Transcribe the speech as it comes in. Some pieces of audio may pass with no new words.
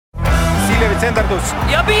tsenderdus.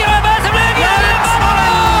 Ja Piiraja pääseb löögi alla!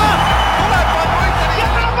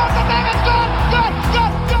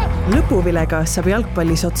 Lõpuvilega saab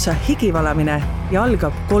jalgpallis otsa higivalamine ja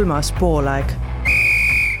algab 3. poolaeg.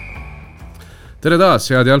 Tere taas,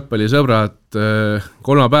 head jalgpallisõbrad,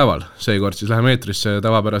 kolmapäeval. Seekord siis läheme eetrisse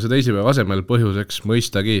tavapärase teisipäeva asemel, põhjuseks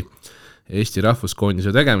mõistagi Eesti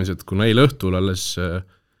rahvuskoondise tegemised, kuna eile õhtul alles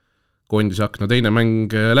koondise akna teine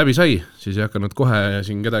mäng läbi sai, siis ei hakanud kohe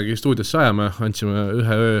siin kedagi stuudiosse ajama, andsime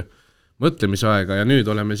ühe öö mõtlemisaega ja nüüd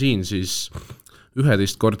oleme siin siis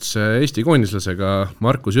 11-kordse Eesti koondislasega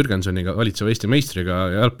Markus Jürgensoniga, valitseva Eesti meistriga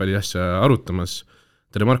ja jalgpalli asja arutamas.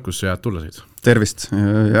 Tere Markus, head tullasid. Tervist,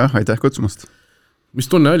 jah, aitäh kutsumast.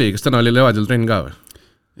 Mis tunne oli, kas täna oli Levadial trenn ka või?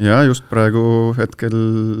 Ja just praegu hetkel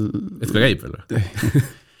käib veel või?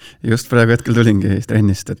 Just praegu hetkel tulingi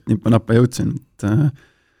trennist, et nippa-nappa jõudsin.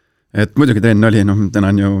 Et muidugi trenn oli, täna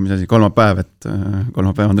on ju kolmapäev, et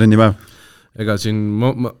kolmapäev on trennipäev. Ega siin ma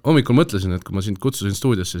hommikul mõtlesin, et kui ma sind kutsusin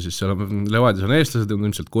stuudiosse, siis seal Levadias on eestlased, on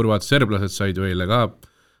ilmselt kurvad, serblased said ju eile ka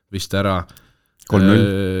vist ära.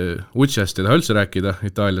 3-0. Utsest ei taha üldse rääkida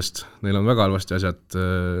Itaaliast, neil on väga halvasti asjad,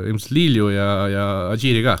 ilmselt Lilju ja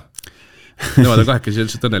Adžiri ka. Nemad on kahekesi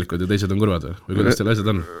üldiselt õnnelikud ja teised on kurvad või kuidas teil asjad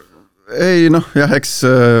on? Ei, jah, eks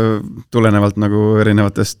tulenevalt nagu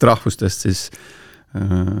erinevatest rahvustest siis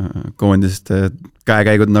koondisest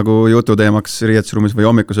käekäigud nagu jututeemaks riietusruumis või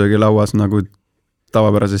hommikusöögi lauas nagu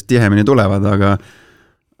tavapärasest tihemini tulevad, aga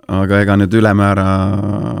ega nüüd ülemäära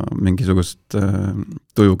mingisugust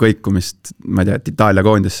tuju kõikumist, ma ei tea, et Itaalia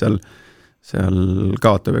koondis seal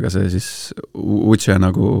kaotab, ega see siis Uche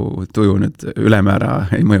nagu tuju nüüd ülemäära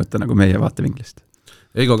ei mõjuta nagu meie vaatevinklist.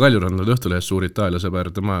 Eigo Kaljurand on Õhtulehes suur Itaalia sõber,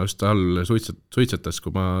 tema just all suitsetas,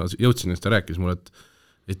 kui ma jõudsin neist ja rääkis mulle, et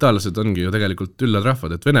itaallased ongi ju tegelikult üllad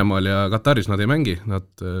rahvad, et Venemaal ja Kataris nad ei mängi, nad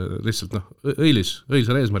lihtsalt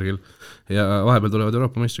õilsal eesmärgil ja vahepeal tulevad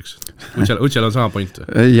Euroopa meistriks. Utsel on sama point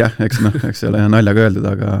või? Jah, eks ei ole naljaga öeldud,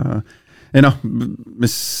 aga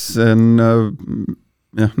mis on,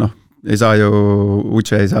 ei saa ju,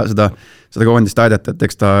 Uche ei saa seda koondist aidata, et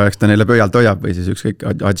eks ta neile pöialt hoiab või siis ükskõik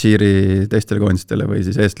Adžiri teistele koondistele või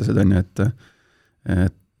siis eestlased on ju, et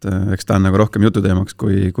eks ta on nagu rohkem jututeemaks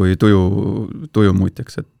kui tuju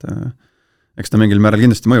muutjaks, et eks ta mingil määral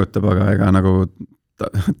kindlasti mõjutab, aga ega nagu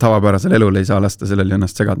tavapärasel elul ei saa lasta sellele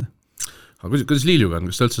ennast segada. Aga kuidas Liljuga on,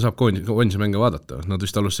 kas ta üldse saab koondise mänge vaadata? Nad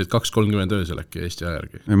vist alustasid 2:30 öösel äkki Eesti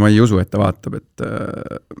ajärgi. Ma ei usu, et ta vaatab, et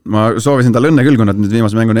ma soovisin tal õnne küll, kui nad nüüd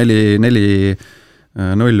viimase mängu 4-0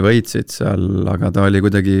 võitsid seal, aga ta oli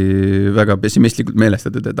kuidagi väga pessimistlikult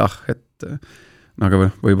meelestatud, et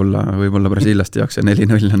aga võib-olla brasiilaste jaoks ja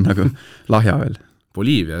 4-0 on nagu lahja veel.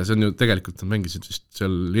 Boliivia, see on ju tegelikult, nad mängisid vist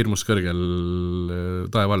seal hirmus kõrgel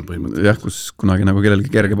taeval põhimõtteliselt. Jah, kus kunagi nagu kellelgi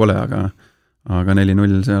kerge pole, aga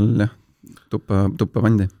 4-0 seal jah, tuppa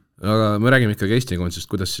pandi. Aga me räägime ikkagi Eesti koondisest,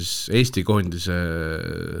 kuidas siis Eesti koondise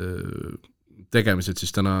tegemised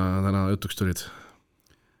siis täna jutuks tulid?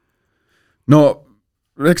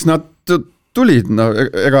 Eks nad tulid,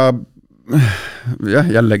 ega jah,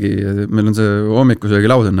 jällegi, meil on see hommikusöögi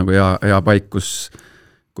laud on nagu hea paik, kus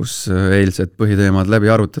eilsed põhiteemad läbi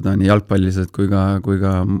arutada, nii jalgpallised kui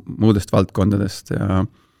ka muudest valdkondadest ja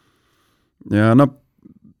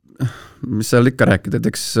mis seal ikka rääkida, et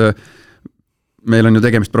eks meil on ju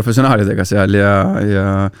tegemist professionaalidega seal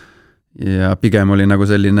ja pigem oli nagu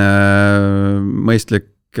selline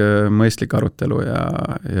mõistlik arutelu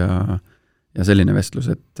ja selline vestlus,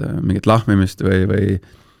 et mingit lahmimist või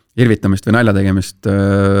irvitamist või nalja tegemist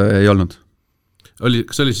ei olnud.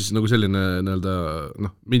 Kas oli siis nagu selline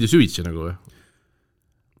mindi süvitsi nagu või?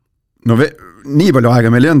 Nii palju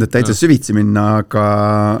aega meil ei olnud, et täitsa süvitsi minna,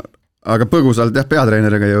 aga põgusalt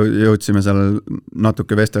peatreeneriga jõudsime seal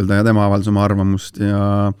natuke vestelda ja tema avaldas oma arvamust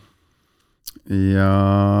ja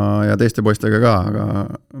teiste poistega ka,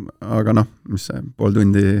 aga mis see, pool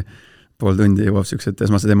tundi jõuab sellised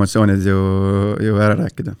esmased emotsioonid ju ära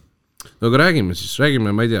rääkida. Aga räägime,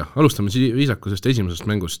 ma ei tea, alustame viisakusest esimesest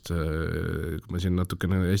mängust, kui me siin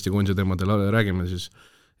natukene Eesti koondise teemadel räägime, siis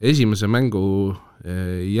esimese mängu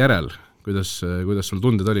järel, kuidas sul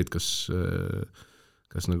tunded olid, kas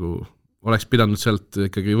nagu oleks pidanud sealt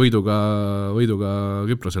ikkagi võiduga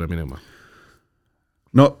Küprosele minema?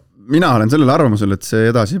 Mina olen sellel arvamusel, et see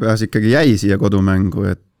edasi pääs ikkagi jäi siia kodumängu,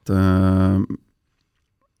 et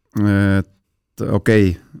okei,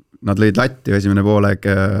 nad lõid latti esimene pooleg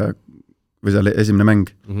või seal esimene mäng.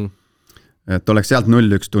 Et oleks sealt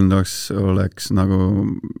 0-1 tulnud, oleks nagu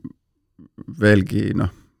veelgi,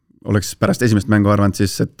 oleks pärast esimest mängu arvanud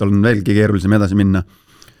siis, et on veelgi keerulisem edasi minna.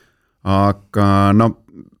 Aga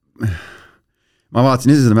ma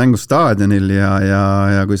vaatasin ise seda mängu staadionil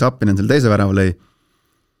ja kui Zappinen selle teise värava lõi,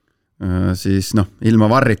 siis noh, ilma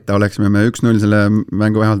varrita oleksime me 1-0 selle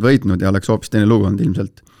mängu vähemalt võitnud ja oleks hoopis teine lugu olnud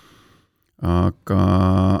ilmselt.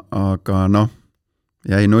 Aga noh,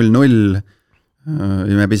 jäi 0-0,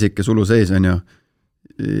 imepisike sulu seis on ju.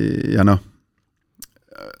 Ja noh,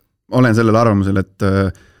 olen sellel arvamusel, et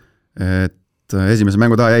esimese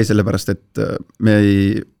mängu taha jäi sellepärast, et me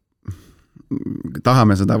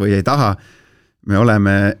tahame seda või ei taha, me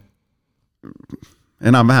oleme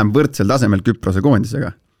enam-vähem võrdsel tasemel Küprose koondisega.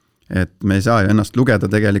 Et me ei saa ju ennast lugeda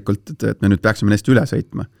tegelikult, et me nüüd peaksime neist üle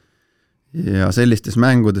sõitma. Ja sellistes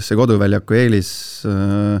mängudes see koduväljaku eelis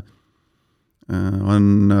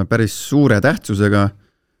on päris suure tähtsusega,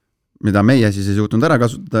 mida meie siis ei suutnud ära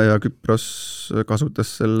kasutada ja Küpros kasutas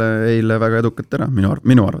selle eile väga edukalt ära,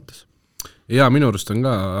 minu arvates. Ja minu arust on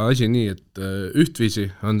ka asi nii, et ühtviisi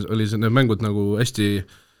oli need mängud nagu hästi,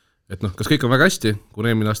 et noh, kas kõik on väga hästi, kui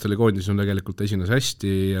eelmine aasta oli koondis on tegelikult esines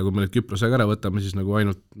hästi ja kui me nüüd Küprosega ära võtame, siis nagu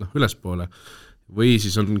ainult ülespoole või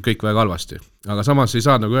siis on kõik väga halvasti. Aga samas ei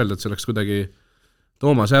saa nagu öelda, et see oleks kuidagi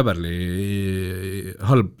Toomas Häberli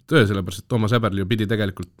halb töö, sellepärast, et Toomas Häberli ju pidi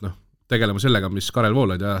tegelikult tegelema sellega, mis Karel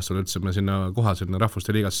Voolaid ajas, üldse me sinna koha sinna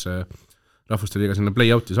Rahvuste Liiga sinna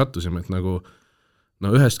play-out'i sattusime, et nagu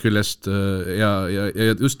ühest küljest ja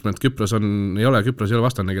just nimelt Küpros ei ole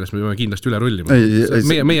vastane, kellest me peame kindlasti üle rullima.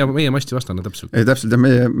 Meie masti vastane täpselt. Ei täpselt,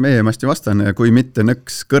 meie masti vastane, kui mitte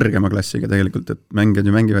nõks kõrgema klassiga tegelikult, et mängijad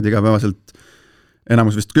ju mängivad igapäevaselt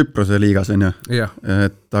enamus vist Küprose liigas on ju.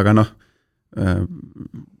 Et aga noh,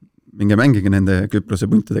 minge mängige nende Küprose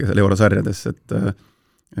puntidega seal eurosarjades, et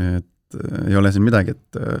ei ole siin midagi,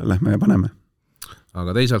 et lähme ja paneme. Aga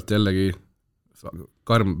teisalt jällegi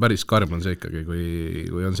päris karm on see ikkagi,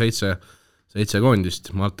 kui on 7 koondist,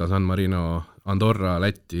 Malta, San Marino, Andorra,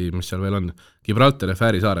 Läti, mis seal veel on, Gibraltar ja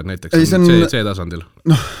Fääri saared näiteks C-tasandil.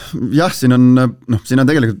 Noh, jah, siin on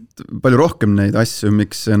tegelikult palju rohkem neid asju,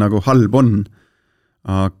 miks see nagu halb on,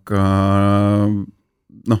 aga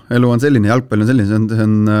noh, elu on selline, jalgpall on selline,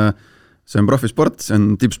 see on profisport, see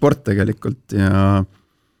on tippsport tegelikult ja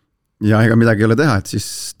ega midagi ei ole teha, et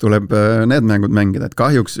siis tuleb need mängud mängida, et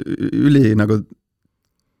kahjuks üli nagu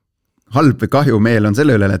halb või kahju meel on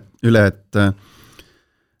selle üle, et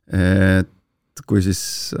kui siis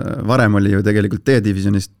varem oli ju tegelikult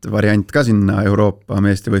D-divisionist variant ka sinna Euroopa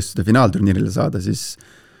meestevõistluste finaalturniirile saada, siis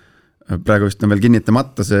praegu vist on veel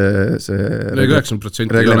kinnitamata see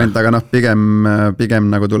reglement, aga noh, pigem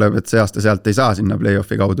nagu tuleb, et see aasta sealt ei saa sinna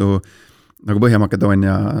play-offi kaudu, nagu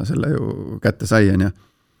Põhja-Makedoonia selle ju kätte sai, on ju.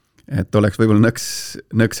 Et oleks võib-olla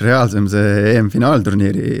nõks reaalsem see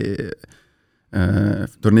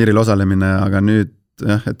EM-finaalturniiril osalemine, aga nüüd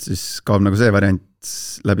jah, et siis kaob nagu see variant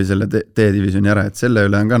läbi selle D-divisioni ära, et selle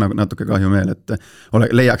üle on ka nagu natuke kahju meel, et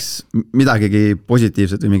leiaks midagigi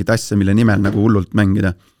positiivset või mingit asja, mille nimel nagu hullult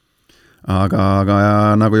mängida.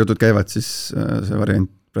 Aga nagu jutud käivad, siis see variant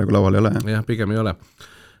praegu laual ei ole. Jah, pigem ei ole.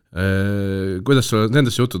 Kuidas sa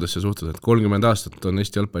nendesse juttudesse suhtud, et 30 aastat on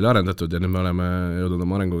Eesti jalgpalli arendatud ja nüüd me oleme jõudnud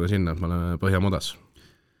oma arenguga sinna, et me oleme Põhjamodas?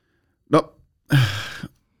 No,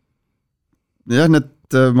 jah,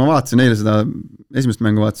 ma vaatasin eile seda esimest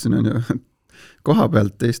mängu vaatasin on ju koha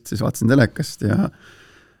pealt teist, siis vaatasin telekast ja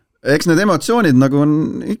eks need emotsioonid nagu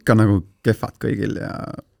on ikka nagu kehvad kõigil ja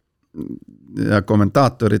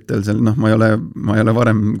kommentaatoritel seal, noh, ma ei ole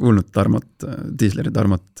varem kuulnud Tiisleri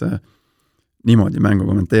Tarmot niimoodi mängu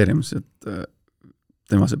kommenteerimus, et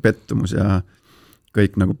tema see pettumus ja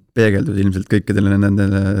kõik nagu peegeldus ilmselt kõikidele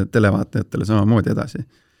nendele televaatajatele samamoodi edasi.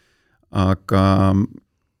 Aga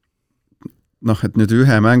noh, et nüüd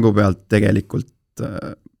ühe mängu pealt tegelikult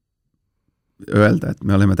öelda, et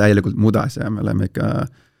me oleme täielikult mudas ja me oleme ikka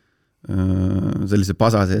sellise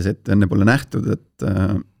pasa sees, et enne pole nähtud, et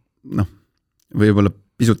noh, võib-olla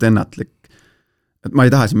pisut ennatlik. Et ma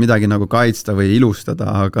ei taha siin midagi nagu kaitsta või ilustada,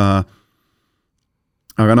 aga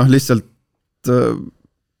noh, lihtsalt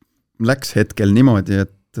läks hetkel niimoodi,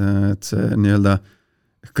 et see nii-öelda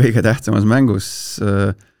kõige tähtsamas mängus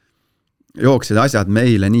jooksid asjad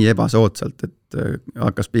meile nii ebasoodsalt, et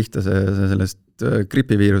hakkas pihta see sellest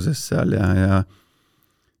gripiviirusest seal ja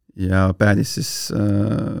päädis siis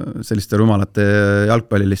selliste rumalate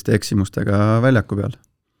jalgpalliliste eksimustega väljaku peal.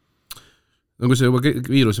 No kui sa juba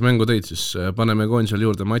viiruse mängu teid, siis paneme koondisel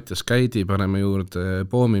juurde Mattias Käidi, paneme juurde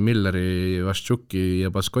Poomi, Milleri, Vaštšuki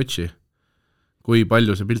ja Baskotši. Kui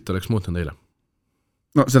palju see pilt oleks muutnud eile?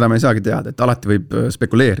 No seda me ei saagi teada, et alati võib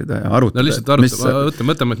spekuleerida ja arutada. No lihtsalt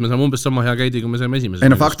mõtleme, et me saame umbes sama hea Käidi, kui me saime esimese.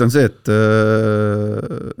 Ei no fakt on see,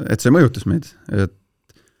 et see mõjutas meid.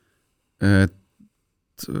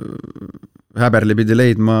 Et Häberli pidi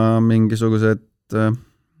leidma mingisugused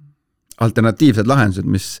alternatiivsed lahendused,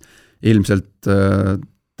 mis ilmselt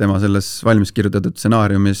tema selles valmis kirjutatud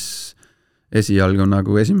stsenaariumis esialgu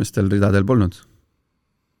nagu esimestel ridadel polnud.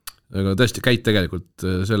 Aga tõesti käid tegelikult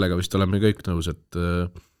sellega vist oleme kõik nõus, et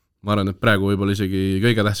ma arvan, et praegu võib-olla isegi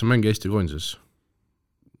kõige tähtsam mängi Eesti koondises.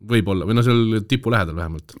 Võib-olla, või seal tipu lähedal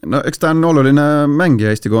vähemalt. No eks ta on oluline mängija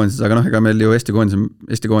Eesti koondises, aga ega meil ju Eesti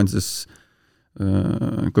koondises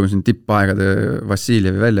kui me siin tippaegade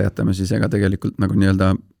Vassiljevi välja jätame, siis ega tegelikult nagu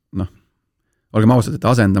nii-öelda olgem ausad, et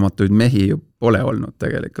asendamatuid mehi ju pole olnud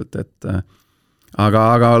tegelikult, et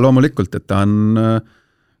aga loomulikult, et ta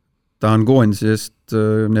on koondisest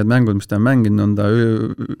need mängud, mis ta on mänginud, on ta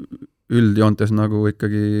üldjoontes nagu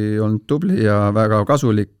ikkagi olnud tubli ja väga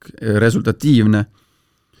kasulik, resultatiivne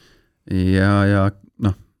ja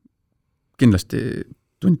kindlasti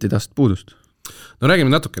tunti tast puudust. No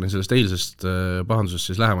räägime natukene sellest eilsest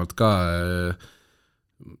pahandusest siis lähemalt ka.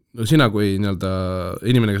 No sina kui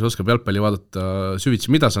inimene, kes oskab jalgpalli vaadata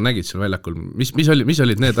süvitsi, mida sa nägid seal väljakul? Mis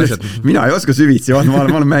olid need asjad? Mina ei oska süvitsi, ma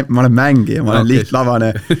olen mängija, ma olen lihtlavane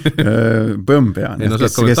põmb. Ei, no sa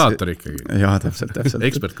oled kommentaator ikkagi. Jaa, täpselt.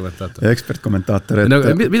 Ekspertkommentaator.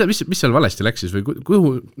 Mis seal valesti läksis või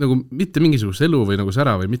kuhu nagu mitte mingisugust elu või nagu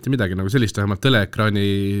sära või mitte midagi nagu sellist vähemalt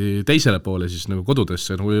teleekraani teisele poole siis nagu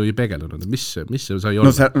kodudesse nagu ei peegeldunud? Mis see sai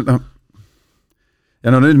olla? Ja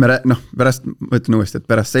nüüd pärast, ma ütlen uuesti, et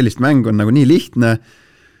pärast sellist mängu on nagu nii lihtne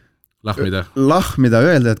lahmida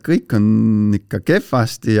öelda, et kõik on ikka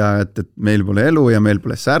kehvasti ja et meil pole elu ja meil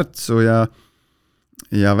pole särtsu ja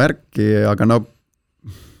värki, aga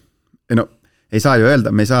ei saa ju öelda,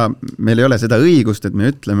 meil ei ole seda õigust, et me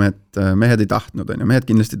ütleme, et mehed ei tahtnud, mehed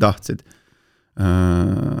kindlasti tahtsid.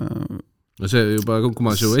 No see juba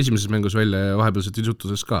kumas ju esimeses mängus välja ja vahepealselt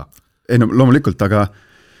jutuses ka. Ei loomulikult, aga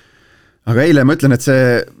eile ma ütlen, et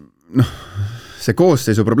see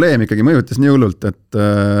koosseisu probleem ikkagi mõjutas nii hullult, et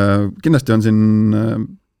kindlasti on siin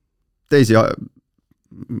teisi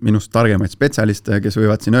minust targemaid spetsialiste, kes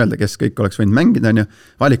võivad siin öelda, kes kõik oleks võinud mängida,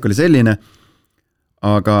 valik oli selline,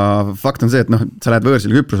 aga fakt on see, et sa lähed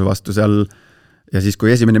võõrsil Küprose vastu seal ja siis,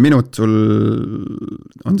 kui esimene minut sul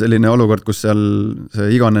on selline olukord, kus seal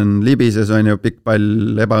see Igonen libises, pikk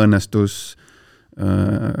pall ebaõnnestus,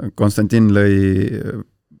 Konstantin lõi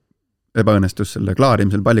ebaõnnestus selle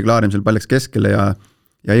palli klaarimisel, pall läks keskele ja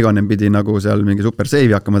Igonen pidi nagu seal mingi super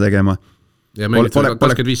seivi hakkama tegema. Ja mängid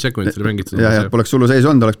 25 sekundit oli mängitud. Ja poleks sulu seis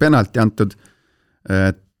olnud, oleks penalti antud.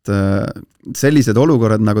 Et sellised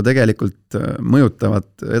olukorrad nagu tegelikult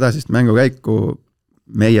mõjutavad edasist mängukäiku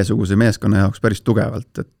meiesuguse meeskonna jaoks päris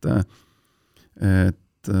tugevalt. Et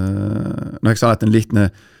eks alati on lihtne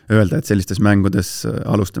öelda, et sellistes mängudes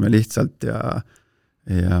alustame lihtsalt ja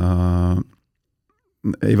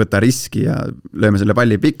ei võta riski ja lööme selle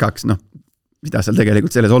palli pikaks, mida seal tegelikult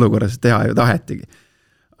selles olukorras teha ju tahetigi.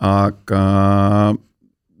 Aga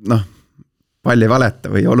pall ei valeta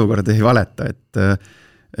või olukord ei valeta, et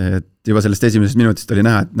juba sellest esimesest minutist oli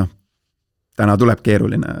näha, et täna tuleb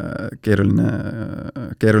keeruline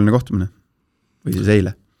kohtumine või siis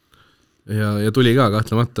eile. Ja tuli ka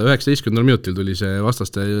kahtlemata 19. minutil tuli see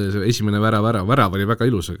vastaste esimene värav oli väga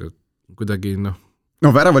ilus, aga kuidagi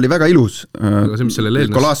värav oli väga ilus. Aga see, mis sellele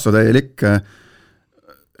eelnes? Golasso täielik,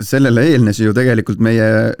 sellele eelnes ju tegelikult meie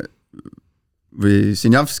või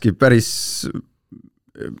Sinjavski päris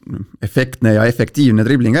efektne ja efektiivne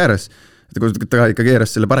dribling ääres. Ta ikka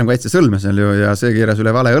keeras selle parem kaitse sõlme seal ju ja see keeras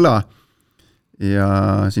üle vale õla ja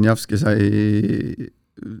Sinjavski sai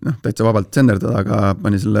täitsa vabalt senderdada, aga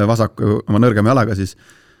pani selle vasaku oma nõrgema jalaga siis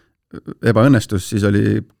ebaõnnestus, siis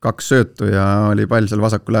oli 2 söötu ja oli pall seal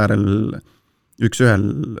vasakul äärel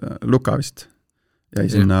 1-1 luka vist jäi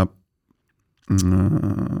sinna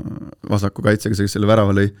vasaku kaitsega, kes selle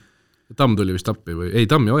värava lõi. Tamm tuli vist appi või? Ei,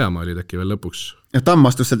 Tamm ja Ojamaa oli äkki veel lõpuks. Ja Tamm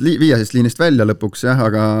astus sealt viiasest liinist välja lõpuks,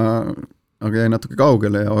 aga jäi natuke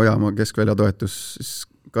kaugele ja Ojamaa keskvälja toetus siis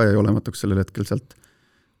ka jäi olematuks sellel hetkel sealt.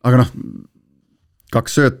 Aga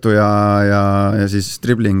 2 söötu ja siis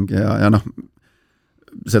dribling ja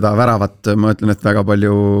seda väravat, ma ütlen, et väga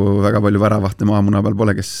palju väravahte maamuna peal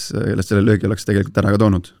pole, kes selle löögi oleks tegelikult ära ka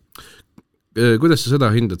toonud. Kuidas sa seda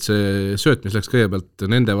hindad, see sööt, mis läks kõigepealt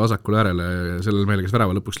nende vasakul äärele sellel meile, kes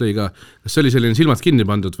värava lõpuks lõi ka, kas see oli selline silmad kinni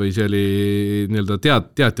pandud või see oli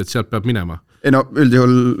teati, et sealt peab minema? Ei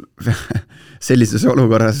üldjuhul sellises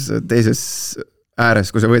olukorras teises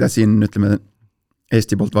ääres, kui sa võidad siin, ütleme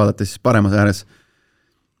Eesti poolt vaadates paremas ääres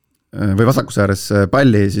või vasakus ääres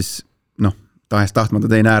palli, siis tahes tahtmata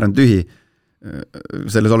teine äär on tühi.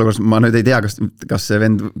 Selles olukorras ma nüüd ei tea, kas see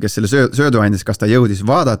vend, kes selle söödu andis, kas ta jõudis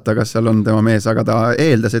vaadata, kas seal on tema mees, aga ta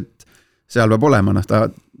eeldas, et seal peab olema.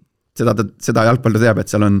 Seda jalgpallu teab,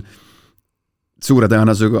 et seal on suure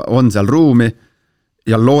tõenäosusega on seal ruumi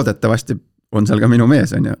ja loodetavasti on seal ka minu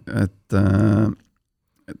mees, on ju, et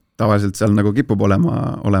tavaliselt seal nagu kipub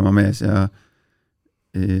olema mees ja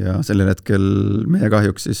sellel hetkel meie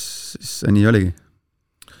kahjuks siis see nii oligi.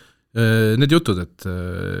 Need jutud, et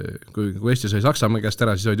kui Eesti sai Saksamaa käest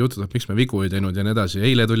ära, siis olid jutud, et miks me vigu ei teinud ja nii edasi.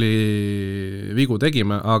 Eile tuli vigu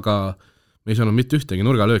tegime, aga me ei saanud mitte ühtegi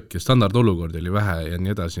nurgalööki, standardolukord oli vähe ja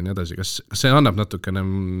nii edasi ja nii edasi. Kas see annab natukene,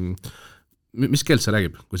 mis keelt see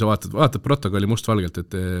räägib? Kui sa vaatad protokolli mustvalgelt,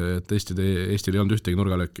 et Eestil ei olnud ühtegi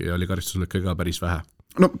nurgalööki ja oli karistuslööki ka päris vähe.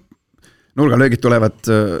 No, nurgalöögid tulevad,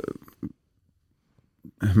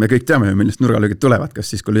 me kõik teame ju, millest nurgalöögid tulevad, kas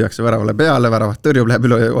siis, kui lüüakse väravale peale, väravat tõrjub, läheb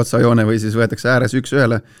üle otsajoone või siis võetakse ääres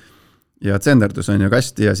 1-1 ja tsenderdus on ju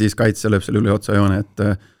kasti ja siis kaitse lööb selle üle otsajoone,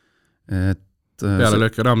 et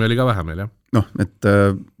pealelööki raami oli ka vähe meil, jah? Noh, et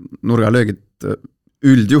nurgalöögid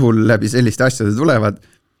üldjuhul läbi selliste asjade tulevad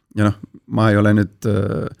ja noh, ma ei ole nüüd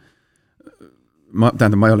ma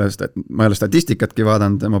ei ole statistikatki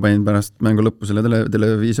vaadanud, ma panin pärast mängu lõppu selle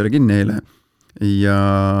televiisori kinni eile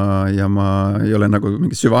ja ma ei ole nagu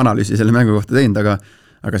mingi süvaanalüüsi selle mängu kohta teinud,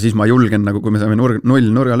 aga siis ma julgen nagu, kui me saame 0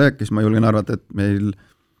 nurgalööki, siis ma julgen arvata, et meil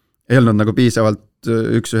ei olnud nagu piisavalt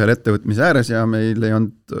 1-1 ettevõtmise ääres ja meil ei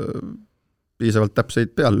olnud piisavalt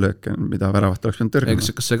täpseid peallööke, mida väravat oleks pidanud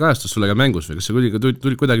tõrgama. Kas see kajastus sulle ka mängus või kas see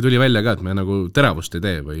kuidagi tuli välja ka, et me nagu teravust ei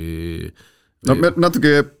tee või? No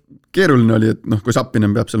natuke keeruline oli, et noh, kui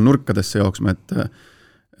Sappinen peab seal nurkadesse jooksma, et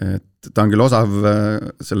ta on küll osav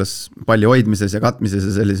selles palli hoidmises ja katmises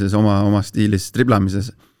ja sellises oma stiilis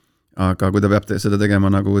triblamises, aga kui ta peab seda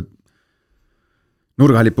tegema nagu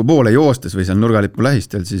nurgalipu poole joostes või seal nurgalipu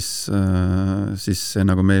lähistel, siis see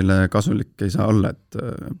nagu meile kasulik ei saa olla, et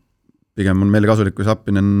pigem on meile kasulik, kui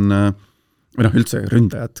Sappinen või noh, üldse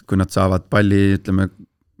ründajad, kui nad saavad palli, ütleme,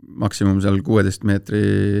 maksimum seal 16 meetri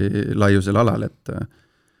laiusel alal,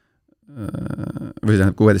 või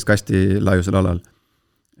tähendab 16 kasti laiusel alal,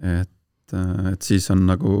 et siis on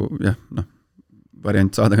nagu jah, noh,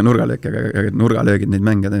 variant saada ka nurgalööki, aga nurgalöögid neid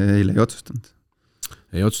mänge eile ei otsustanud.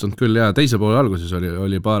 Ei otsustanud küll ja teise poole alguses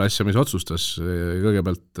oli paar asja, mis otsustas,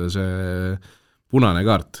 kõigepealt see punane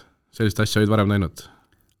kaart, sellist asja olid varem näinud?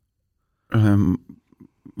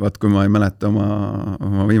 Vaat kui ma ei mäleta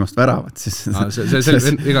oma viimast väravat, siis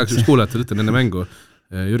igaks üks kuulajatele ütlen enne mängu,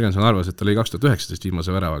 Jürgenson arvas, et ta oli 2019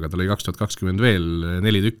 viimase väravaga, ta oli 2020 veel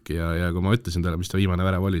 4 tükki ja kui ma ütlesin talle, mis ta viimane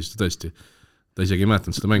värav oli, siis ta tõesti, ta isegi ei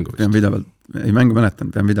mäletanud seda mängu. Mängu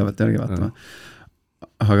mäletan, pean pidavalt järgi vaatama.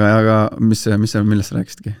 Aga millest sa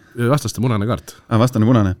rääkisidki? Vastaste punane kaart. Vastane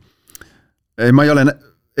punane.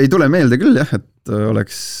 Ei tule meelde küll jah, et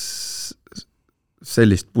oleks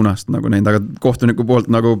sellist punast nagu näinud, aga kohtuniku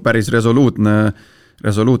poolt nagu päris resoluutne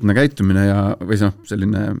käitumine ja või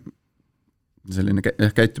selline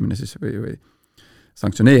käitumine siis või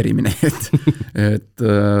sanktsioneerimine, et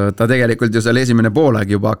ta tegelikult ju seal esimene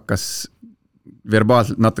poolegi juba hakkas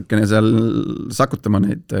verbaalselt natukene seal sakutama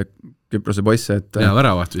neid Küprose poisse, et ja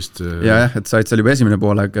väravaht vist. Et said seal juba esimene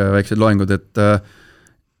pooleg väiksed loengud, et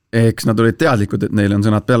eks nad olid teadlikud, et neile on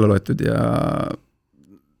sõnad peale loetud ja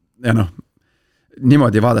noh,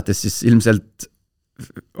 niimoodi vaadates siis ilmselt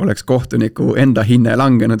oleks kohtuniku enda hinne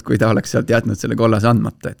langenud, kui ta oleks sealt jätnud selle kollase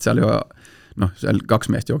andmata, et seal ju noh, seal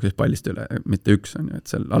 2 meest jooksis pallist üle, mitte 1 on ju, et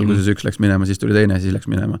seal alguses 1 läks minema, siis tuli teine, siis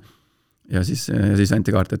läks minema ja siis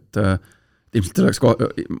anti kaart, et ilmselt oleks,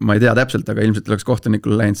 ma ei tea täpselt, aga ilmselt oleks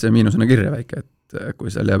kohtunikul läinud see miinusena kirja väike, et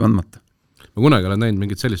kui seal jääb andmata. Ma kunagi olen näinud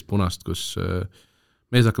mingit sellist punast, kus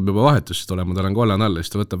mees hakkab juba vahetusest olema, tal on kollane all ja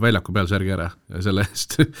siis ta võtab väljaku peal särgi ära ja selle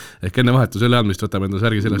eest, ehk enne vahetuse üleandmist võtab enda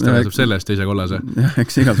särgi sellest ja võtab selle eest teise kollase. Jah,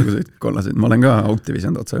 eks igasuguseid kollaseid, ma olen ka out'i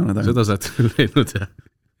visanud otsajoone taga. Seda saad küll leidnud ja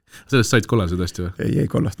sellest said kollase tõesti või? Ei,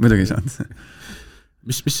 kollast muidugi ei saanud.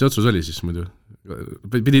 Mis see otsus oli siis muidu?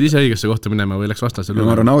 Pidid ise õigesse kohta minema või läks vastasel?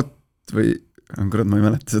 Ma arvan out või kurat, ma ei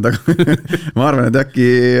mäleta seda. Ma arvan, et äkki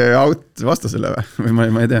out vastasele või ma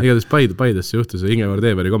ei tea. Igatahes Paidesse juhtus ja Ingevar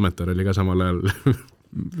Teeberi kommentaar oli ka samal ajal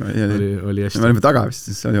oli hästi. Me olime taga vist,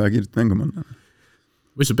 siis oli vaja kiirt mängu manna.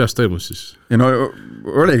 Mis sul peast toimus siis? Ja no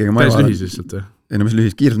oligi, päris lühis lihtsalt või? Ei no mis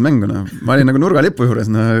lühis, kiirt mängu, no. Ma olin nagu nurgalipu juures,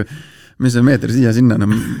 no mis see meeter siia-sinna, no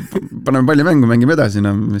paneme palli mängu, mängime edasi,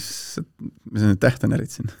 no mis need tähte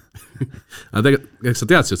närid siin. Aga tegelikult sa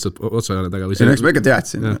teadsid, et sa otsajoone taga? Eks ma ikka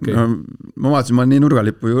teadsin. Okay. No, ma vaatasin, ma olen nii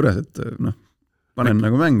nurgalipu juures, et noh, panen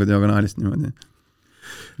nagu mängu diagonaalist niimoodi.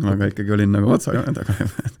 Aga ikkagi olin nagu otsajoone taga.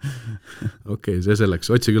 Okei, see selleks,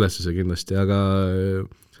 otsige üles see kindlasti, aga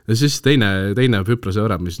siis teine Püprose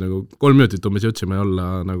võrab, mis nagu 3 minutit umbes jõudsime olla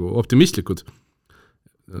nagu optimistlikud.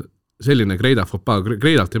 Selline Kreida fopa,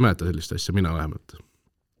 Kreidalt ei mäleta sellist asja, mina vähemalt.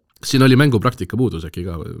 Kas siin oli mängupraktika puudus äkki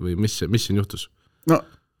ka või mis siin juhtus? No,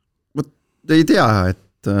 ei tea,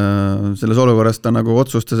 et selles olukorras ta nagu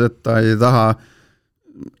otsustas, et ta ei taha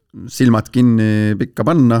silmad kinni pikka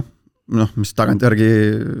panna, mis tagantjärgi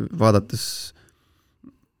vaadates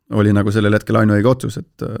oli nagu sellel hetkel ainuõige otsus,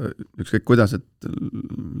 et ükskõik kuidas, et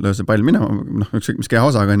löö see pall minema, ükskõik mis keha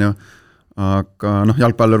osaga on ju, aga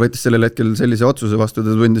jalgpallur võttis sellel hetkel sellise otsuse vastu,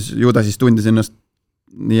 ju ta siis tundis ennast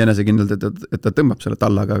nii enesekindlalt, et ta tõmbab selle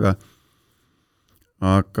tallaga,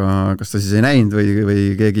 aga kas ta siis ei näinud või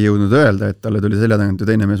keegi jõudnud öelda, et talle tuli selja tagant ju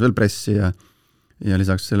teine mees veel pressi ja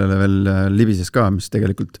lisaks sellele veel libises ka, mis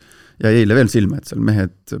tegelikult jäi eile veel silma, et seal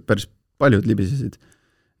mehed päris paljud libisesid.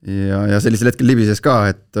 Ja sellisel hetkel libises ka,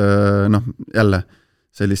 et jälle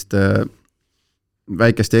selliste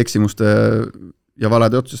väikeste eksimuste ja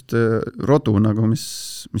valade otsuste rodu, nagu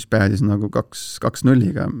mis päädis nagu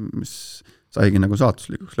 2-0-ga, mis saigi nagu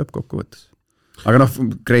saatuslikuks lõppkokkuvõttes. Aga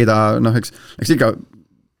Kreida, eks ikka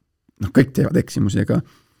kõik teevad eksimusi, ega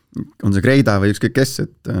on see Kreida või ükskõik kes,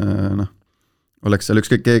 et oleks seal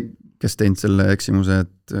ükskõik kes teinud selle eksimuse,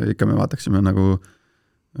 et ikka me vaataksime nagu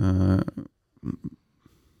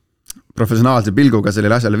professionaalse pilguga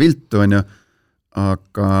sellele asjale viltu, on ju,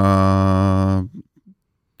 aga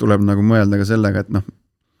tuleb nagu mõelda ka sellega, et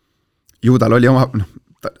ju tal oli oma,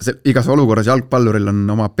 igas olukorras jalgpalluril on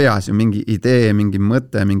oma peas ju mingi idee, mingi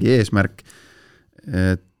mõte, mingi eesmärk,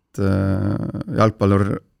 et jalgpallur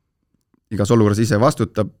igas olukorras ise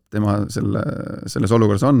vastutab, tema selles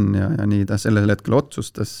olukorras on ja nii ta sellel hetkel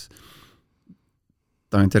otsustas.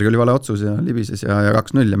 Tagantjärgi oli vale otsus ja libises ja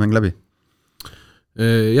 2-0 ja mäng läbi.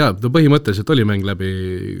 Jaa, põhimõtteliselt oli mäng läbi.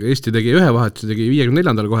 Eesti tegi ühe vahetuse, tegi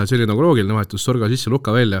 54. kohe, see oli nagu loogiline vahetus, Sorga sisse,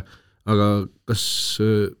 Luka välja, aga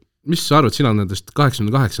mis sa arvad sina nendest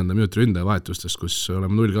 88. minuti ründaja vahetustest, kus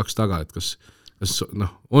oleme 0-2 taga, et kas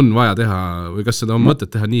on vaja teha või kas seda on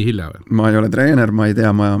mõtet teha nii hilja või? Ma ei ole treener, ma ei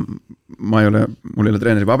tea, mul ei ole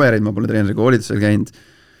treeneri pabereid, ma pole treeneri koolitusel käinud,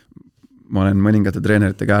 ma olen mõningate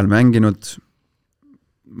treenerite käel mänginud,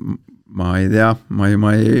 ma ei tea, ma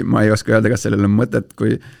ei oska öelda, kas sellel on mõtet,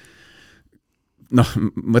 kui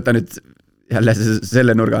võta nüüd jälle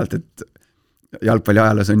selle nurga alt, et jalgpalli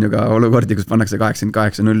ajaloos on ju ka olukordi, kus pannakse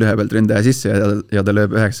 88-0 ühe pealt ründaja sisse ja ta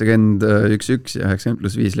lööb 90-1-1 ja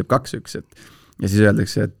 90+5 lööb 2-1, ja siis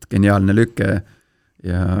öeldakse, et geniaalne lüke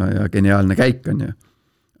ja geniaalne käik on ju.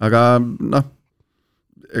 Aga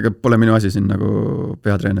ega pole minu asi siin nagu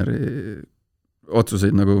peatreeneri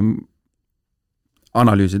otsuseid nagu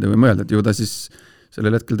analüüsida või mõelda, et ju ta siis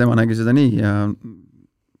sellel hetkel tema nägi seda nii ja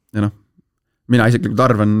mina isiklikult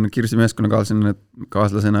arvan Kirsi meeskonnakaaslasena,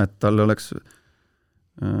 et talle oleks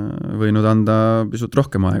võinud anda pisut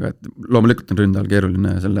rohkem aega, et loomulikult on ründajal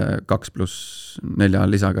keeruline selle 2+4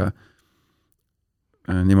 lisaga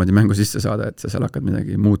niimoodi mängu sisse saada, et sa seal hakkad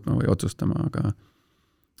midagi muutma või otsustama, aga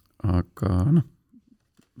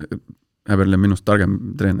Häberli on minust targem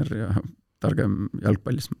treener ja targem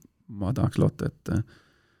jalgpallis. Ma tahaks loota,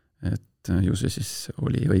 et ju see siis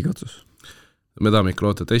oli õige otsus. Me tahame ikka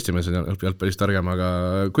loota, et Eesti mees on jalgpallis targem, aga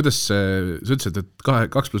kuidas sa ütlesid, et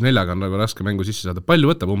 2+4 on nagu raske mängu sisse saada, palju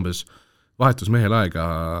võtab umbes vahetusmehel aega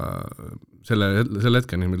selle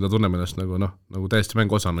hetkeni, mille ta tunneb ennast nagu täiesti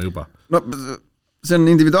mängu osana juba? See on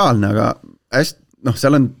individuaalne, aga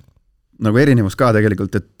seal on nagu erinevus ka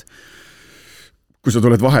tegelikult, et kui sa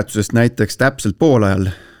tuled vahetusest näiteks täpselt poolajal,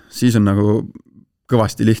 siis on nagu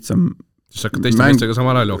kõvasti lihtsam. Siis hakkad teiste meestega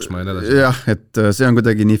samal ajal jooksma ja nii edasi. Jah, et see on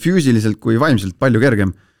kuidagi nii füüsiliselt kui vaimselt palju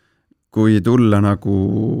kergem, kui tulla nagu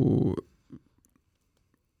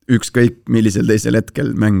ükskõik millisel teisel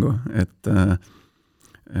hetkel mängu. Et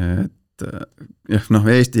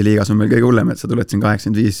Eesti liigas on meil kõige hullem, et sa tuled siin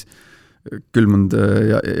 85 külmund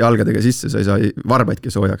jalgadega sisse, sa ei saa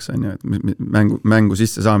varbaidki soojaks, et mängu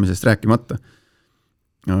sisse saamisest rääkimata.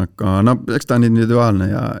 Aga eks ta on individuaalne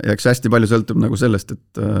ja eks hästi palju sõltub nagu sellest,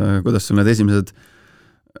 et kuidas sul need esimesed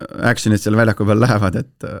actionid seal väljaku peal lähevad,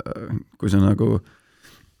 et kui sa nagu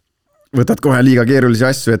võtad kohe liiga keerulisi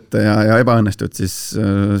asju ette ja ebaõnnestud,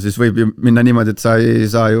 siis võib ju minna niimoodi, et sa ei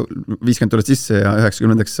saa ju 50 tuled sisse ja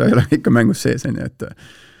 90-ndaks sa ei ole ikka mängus sees, et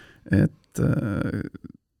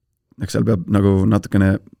eks seal peab nagu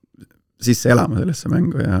natukene sisse elama sellesse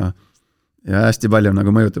mängu ja hästi palju nagu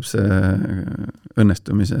mõjutab see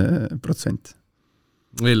õnnestumise protsent.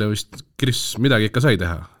 Eile vist Kris midagi ikka sai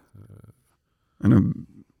teha?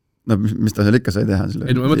 Mis ta seal ikka sai teha?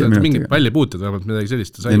 Ei, ma mõtlen, et mingid pallipuuted vähemalt midagi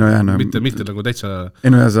sellist sai, mitte nagu täitsa... Ei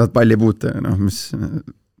no ja saad pallipuute, mis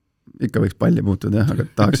ikka võiks pallipuutud, aga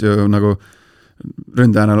tahaks ju nagu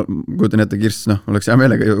ründajana, kujutan ette Kirs, oleks hea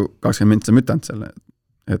meelega ju 20 mintsa mütanud selle,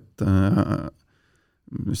 et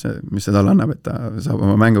mis see talle annab, et ta saab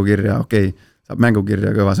oma mängukirja, saab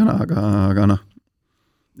mängukirja kõva sõna, aga noh,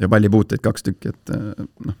 ja pallipuuteid 2 tükki, et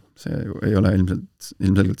noh, see ei ole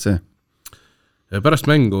ilmselgelt see. Ja pärast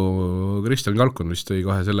mängu Kristjan Kalkon vist tõi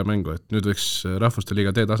kohe selle mängu, et nüüd võiks Rahvuste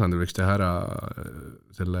Liiga D-tasandil võiks teha ära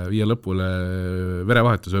selle viia lõpule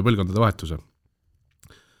verevahetuse või põlvkondade vahetuse.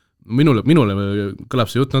 Minule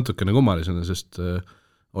kõlab see jutt natukene kummalisena, sest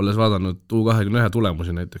olles vaadanud U21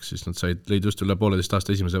 tulemusi näiteks, siis nad lõid just üle 1,5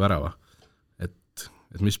 aasta esimese värava.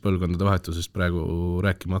 Et mis põlvkondade vahetusest praegu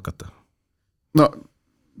rääkima hakata? No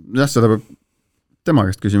jah, seda peab tema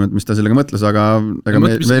käest küsima, et mis ta sellega mõtles, aga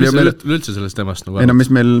üldse sellest temast nagu ei no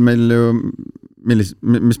mis meil ju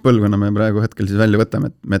mis põlvkonna me praegu hetkel siis välja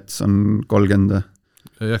võtame, et Mets on 30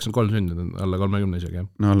 93 sündinud, alla 30 isegi, jah.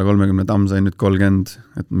 No alla 30, Tamm sai nüüd 30,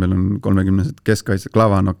 et meil on 30 keskkaitse,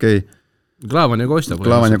 Klavan, Klavan ja Kostja.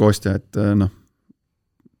 Klavan ja Kostja, et noh,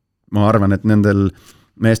 ma arvan, et nendel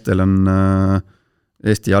meestel on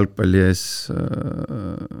Eesti jalgpalli ees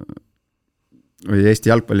või Eesti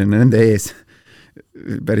jalgpalli on nende ees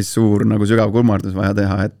päris suur nagu sügav kummardus vaja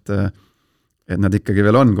teha, et nad ikkagi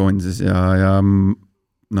veel on koondises ja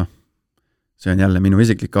noh, see on jälle minu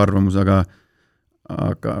isiklik arvamus, aga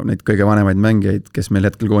neid kõige vanemaid mängijaid, kes meil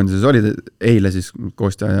hetkel koondises olid eile siis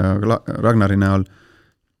Kostja ja Ragnari näol,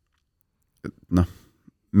 noh,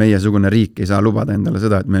 meiesugune riik ei saa lubada endale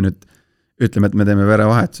seda, et me nüüd ütleme, et me teeme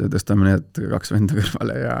verevahetuse ja tõstame need 2 venda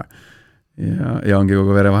kõrvale ja ongi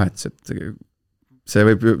kogu verevahetus, et see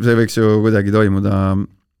võiks ju kuidagi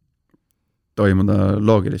toimuda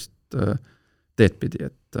loogilist teed pidi,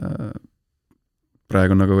 et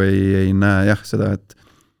praegu nagu ei näe jah seda, et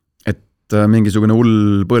mingisugune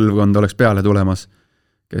hull põlvkond oleks peale tulemas,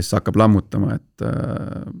 kes hakkab lammutama, et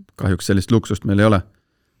kahjuks sellist luksust meil ei ole.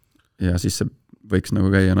 Ja siis see võiks nagu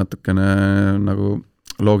käia natukene nagu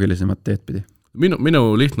loogilisemat teed pidi.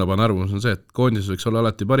 Minu lihtnapane arvamus on see, et koondises võiks olla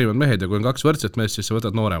alati parimad mehed ja kui on 2 võrdset meest, siis sa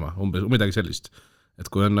võtad noorema, umbes midagi sellist. Et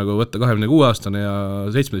kui on nagu võtta 26-aastane ja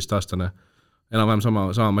 17-aastane, enam-vähem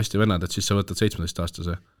sama masti vennad, et siis sa võtad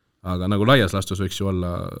 17-aastase. Aga nagu laias lastus võiks ju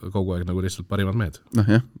olla kogu aeg nagu lihtsalt parimad mehed. Noh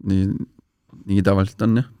jah, nii tavaliselt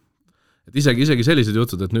on jah. Et isegi sellised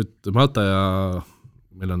jutud, et nüüd Malta ja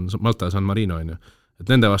meil on Malta ja San Marino on ju, et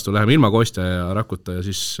nende vastu läheme ilma Kostja ja Rakuta ja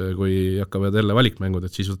siis kui hakkavad jälle valikmängud,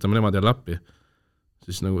 et siis võtame nemad jälle appi,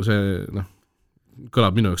 siis nagu see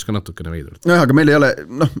kõlab minu jaoks ka natukene veidralt. No aga meil ei ole,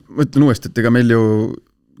 ma ütlen uuesti, et ega meil ei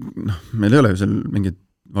ole ju seal mingid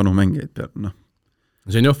vanu mängijaid peal,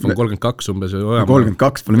 Zenjov on 32 umbes.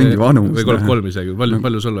 32 pole mingi vanu. Või 33 isegi,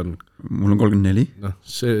 palju sul on? Mul on 34.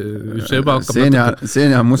 See juba hakkab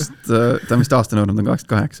Senja must, ta on vist aasta noor, ta on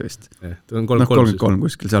 28 vist. Ta on 33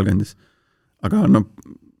 kuskil seal kandis. Aga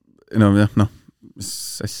mis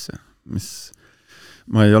asja,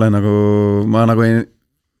 ma ei ole ma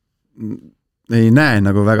ei näe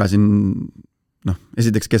nagu väga siin,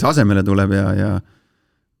 esiteks, kes asemele tuleb ja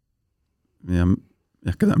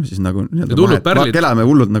keda me siis nagu keda me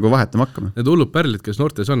hullud nagu vahetama hakkame. Need hullud pärlid, kes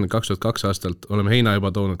noortes on 2002 aastalt, oleme Heina juba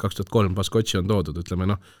toonud, 2003 Baskotši on toodud, ütleme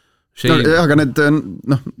aga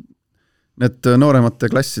need nooremate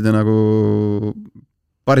klasside nagu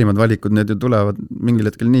parimad valikud, need ju tulevad mingil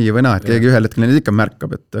hetkel nii või naa, et keegi ühel hetkel neid ikka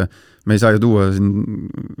märkab, et me ei saa ju tuua siin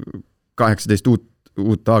 18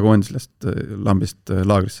 uut A-koondislast lambist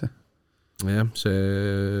laagrisse.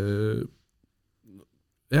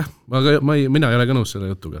 Jah, aga mina ei ole ka nõus selle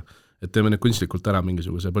jutuga, et teeme need kunstlikult ära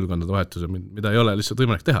mingisuguse põlvkondade vahetuse, mida ei ole lihtsalt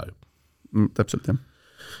võimalik teha ju. Täpselt, jah.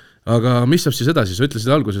 Aga mis saab siis edasi? Sa ütlesid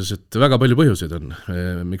alguses, et väga palju põhjuseid on,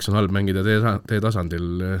 miks on halb mängida tasandil,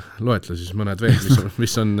 loetle siis mõned veel,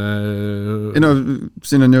 mis on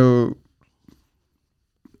siin on ju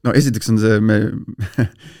esiteks on see meil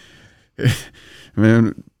on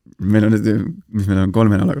nüüd, mis meil on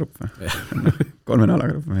 3 alagrupp või? 3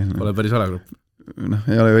 alagrupp meil. Pole päris alagrupp.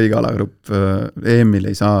 Ei ole õige alagrupp, EM-il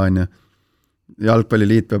ei saa, on ju.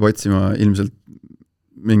 Jalgpalliliit peab otsima ilmselt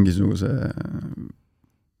mingisuguse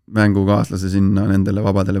mängukaaslase sinna nendele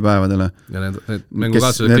vabadele päevadele. Ja need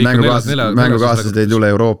mängukaaslased ei tule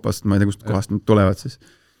Euroopast, ma ei tea, kust kohast nad tulevad siis.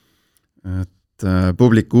 Et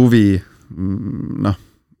publiku huvi,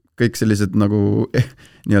 kõik sellised nagu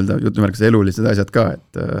nii-öelda jutumärkes elulised asjad ka,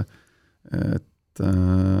 et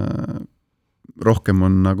rohkem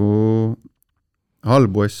on nagu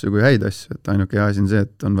halbu asju kui häid asju, et ainuke hea asi on see,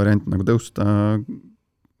 et on variant nagu tõusta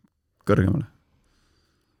kõrgemale.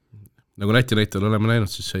 Nagu Läti näitel oleme näinud,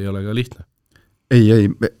 siis see ei ole ka lihtne. Ei,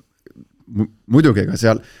 muidugi ega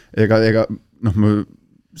seal,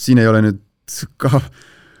 siin ei ole nüüd ka,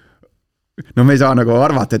 me ei saa nagu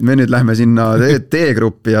arvata, et me nüüd lähme sinna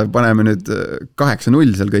D-gruppi ja paneme nüüd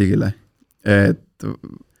 8-0 seal kõigile. Et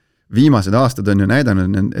viimased aastad on ju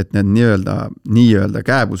näidanud, et need nii-öelda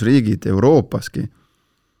kääbusriigid Euroopaski,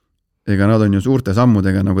 ega nad on ju suurte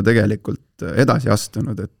sammudega nagu tegelikult edasi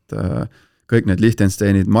astunud, et kõik need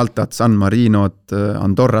Liechtensteinid, Maltat, San Marinod,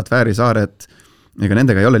 Andorrat, Fääri saared, ega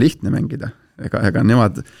nendega ei ole lihtne mängida. Ega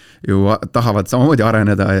nemad ju tahavad samamoodi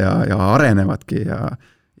areneda ja arenevadki ja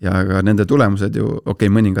ka nende tulemused ju,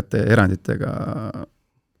 mõningate eranditega,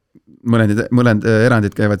 mõned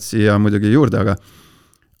erandid käivad siia muidugi juurde,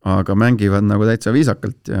 aga mängivad nagu täitsa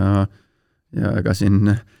viisakalt ja ega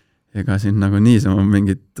siin nagu niisama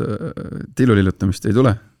mingit tilulillutamist ei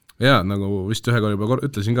tule. Jaa, nagu vist ühe korra juba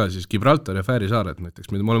ütlesin ka, siis Gibraltar ja Fääri saared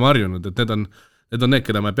näiteks, mida me oleme harjunud, et need on need,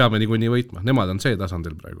 keda me peame niikuinii võitma, nemad on see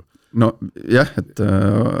tasandil praegu. No jah, et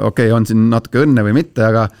on siin natuke õnne või mitte,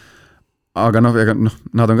 aga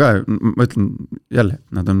nad on ka, ma ütlen jälle,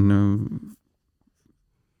 nad on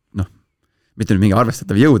mitte nüüd mingi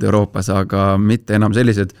arvestatav jõud Euroopas, aga mitte enam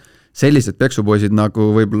sellised peksupoisid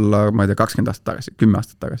nagu võib-olla, ma ei tea, 20 aastat tagasi, 10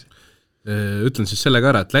 aastat tagasi. Ütlen siis selle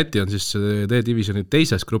ka ära, et Läti on siis D-divisioni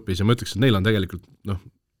teises grupis ja ma ütleks, et neil on tegelikult,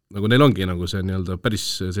 nagu neil ongi nagu see nii-öelda päris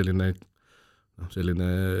selline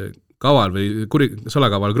kaval või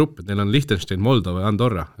salakaval grupp, et neil on Liechtenstein, Moldova ja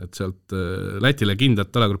Andorra, et sealt Lätile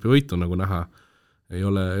kindlat alagrupi võitu nagu näha ei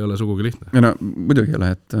ole sugugi lihtne. Ja no muidugi ei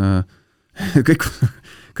ole, et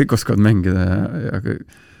kõik oskavad mängida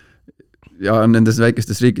ja nendes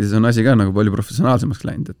väikestes riikides on asi ka nagu palju professionaalsemaks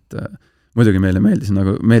läinud, et muidugi meile meeldib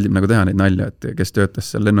nagu teha neid nalja, et kes töötas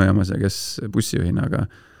seal lennujaamas ja kes bussijuhina,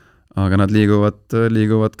 aga nad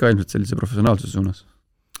liiguvad ka ilmselt sellise professionaalsuse suunas.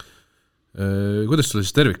 Kuidas sulle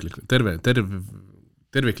siis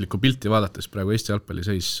terviklikku pilti vaadates praegu Eesti jalgpalli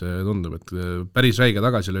seis tundub, et päris räige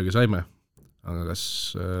tagasilöögi saime, aga kas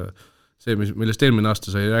see, millest eelmine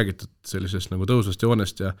aasta sai räägitud sellisest nagu tõusvast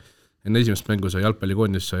joonest ja enne esimest mängu sai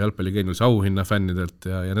jalgpallikoondis, sai jalgpallikeenus auhinna fännidelt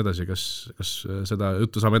ja nii edasi, kas seda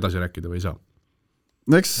juttu saame edasi rääkida või ei saa?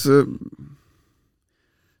 No eks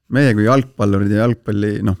meie kui jalgpallurid ja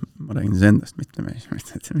jalgpalli, ma räägin siis endast,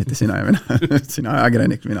 mitte sina ja mina, sina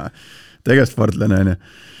ajakirjanik, mina tegevsportlane,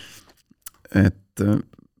 et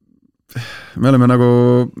me oleme nagu,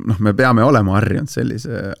 me peame olema harjunud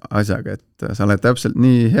sellise asjaga, et sa oled täpselt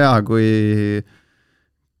nii hea,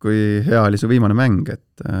 kui hea oli su viimane mäng,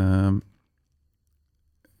 et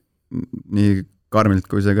nii karmilt,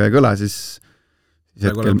 kui see ka ei kõla, siis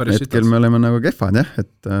hetkel me oleme nagu kehvad, jah,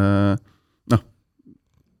 et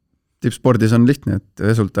tippspordis on lihtne, et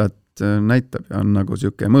resultaat näitab ja on nagu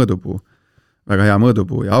siuke mõõdupuu, väga hea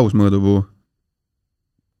mõõdupuu ja aus mõõdupuu.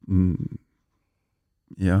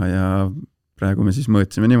 Ja praegu me siis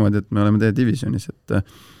mõõtsime niimoodi, et me oleme D-divisionis, et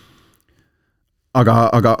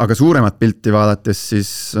aga suuremat pilti vaadates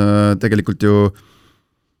siis tegelikult ju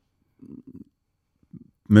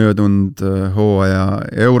möödunud hooaja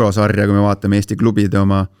eurosarja, kui me vaatame Eesti klubide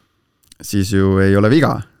oma, siis ju ei ole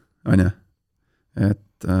viga, on ju?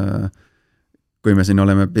 Et kui me siin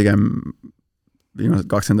oleme pigem viimased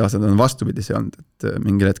 20 aastat on vastupidi see olnud, et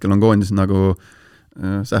mingil hetkel on koondis nagu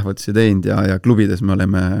sähvatisi teinud ja klubides me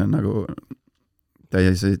oleme nagu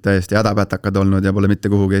täiesti hädapätakad olnud ja pole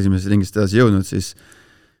mitte kuhugi esimeses ringist edasi jõudnud, siis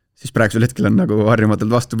praegusel hetkel on nagu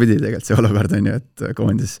harjumatult vastupidi tegelikult see olukord on ju, et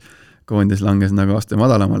koondis langes nagu aste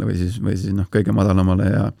madalamale või siis kõige madalamale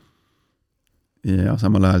ja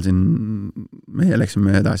samal ajal siin meie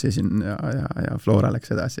läksime edasi siin ja Flora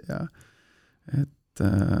läks edasi ja et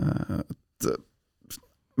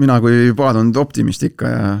mina kui paadunud optimist ikka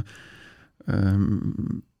ja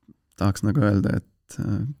tahaks nagu öelda, et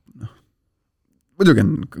muidugi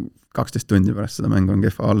on 12 tundi pärast seda mängu on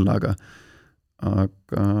kehva olla, aga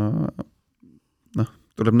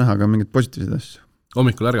tuleb näha ka mingid positiivsed asju.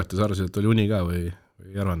 Hommikul ärgates arvasid, et oli uni ka või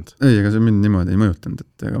ei arvanud? Ei, ega see mind niimoodi ei mõjutanud,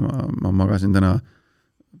 et ega ma magasin täna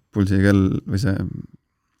pulsikell või see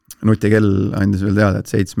nutikell andis veel teada, et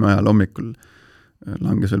 7 ajal hommikul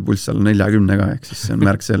langes veel pulss all 40 ka, ehk siis see on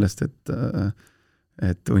märk sellest,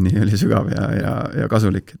 et uni oli sügav ja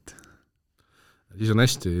kasulik. Et. Siis on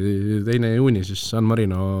hästi, 2. juuni siis San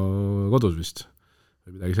Marino kodus vist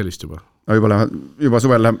või midagi sellist juba. Juba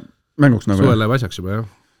suvel läheb mänguks nagu. Suvel läheb asjaks juba, jah.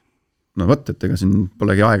 No võt, et ega siin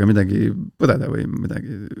polegi aega midagi põdeda või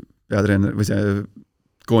midagi peatreener või see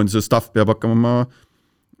koondise staff peab hakkama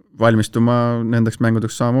valmistuma nendeks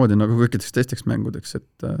mängudeks samamoodi nagu kõikideks teisteks mängudeks,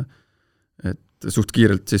 et suht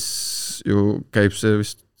kiirelt siis ju käib see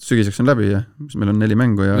vist sügiseks on läbi ja meil on 4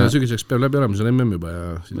 mängu ja sügiseks peab läbi olema, see on MM juba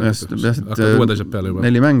ja hakkab uued asjad peale juba.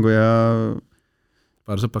 4 mängu ja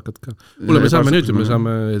paar sõpakat ka. Kuule, me saame nüüd, me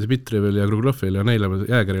saame Dmitrijevil ja Kruglovil ja neile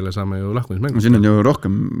Jäägerile saame ju lahkumismängu. Siin on ju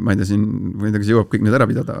rohkem, ma ei tea, siin võidagi jõuab kõik need ära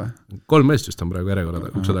pidada või? 3 meest just on praegu järjekorda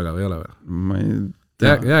ukse taga või ei ole või? Ma ei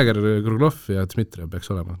tea. Jääger, Kruglov ja Dmitrijev peaks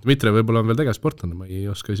olema. Dmitrijev võib-olla on veel tegevsportlane, ma ei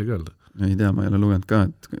oska isegi öelda. Ei tea, ma ei ole lugenud ka,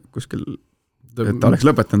 et kuskil, et ta oleks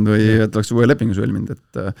lõpetanud või et oleks uue lepingu sõlminud,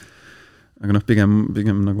 et aga noh,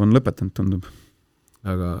 pigem nagu on lõpetanud, tundub.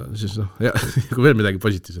 Aga siis kui veel midagi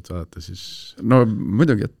positiivset vaadata, siis... No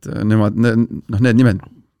muidugi, et nemad, need nimed,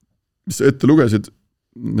 mis sa ette lugesid,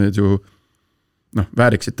 need ju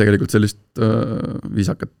vääriksid tegelikult sellist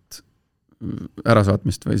viisakat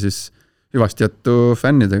ärasaatmist või siis hüvasti jättu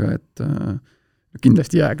fännidega, et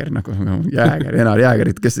kindlasti Jääger, nagu Jääger, Enar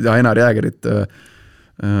Jäägerit, kes ei taha Enar Jäägerit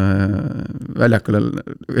väljakule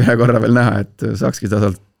ühe korra veel näha, et saakski ta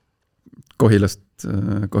sealt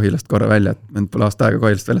Kohilast korra välja, et end pole aasta aega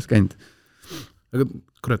Kohilast väljas käinud. Aga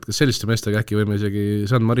kurat, kas selliste meestega äkki võime isegi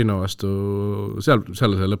San Marino vastu seal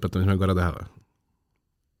lõpetamismängu ära teha või?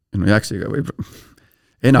 No Jääksiga võib,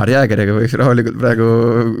 Enar Jäägeriga võiks rahulikult praegu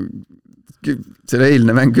selle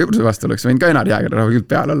eilne mäng Küprose vastu oleks võinud ka Enar Jääger rahulikult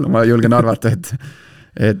peal olla, ma julgen arvata,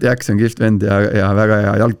 et Jääks on kihvt vend ja väga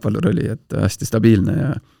hea jalgpallur oli, et hästi stabiilne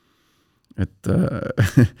ja et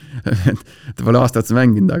ta pole aastatse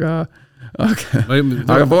mänginud,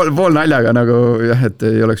 aga pool naljaga nagu jah, et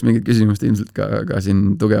ei oleks mingit küsimust ilmselt ka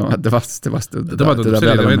siin tugevamate vastuste vastu. Tema tundub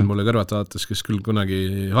selline vend mulle kõrvata vaatas, kes küll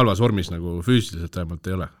kunagi halvas vormis nagu füüsiliselt vähemalt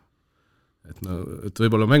ei ole. Et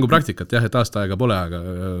võib-olla mängupraktikat jah, et aasta aega pole, aga...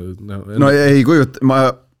 No ei kujut, ma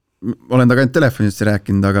olen taga ainult telefonist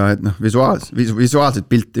rääkinud, aga et visuaalset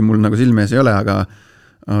pilti mul nagu silmees ei ole, aga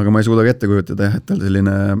ma ei suuda ette kujutada, et tal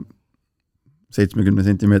selline 70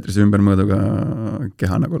 sentimeetrise ümbermõõduga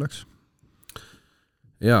keha nagu oleks.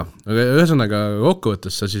 Jaa, aga ühesõnaga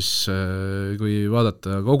kokkuvõttes sa siis, kui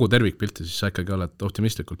vaadata kogu tervikpilti, siis sa ikkagi oled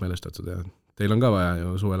optimistlikult meelestatud ja teil on ka vaja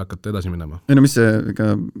ju suvel hakata edasi minema. Ei no mis see ega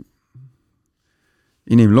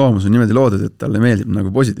inimloomus on niimoodi loodud, et talle meeldib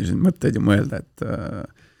nagu positiivseid mõtteid ju mõelda, et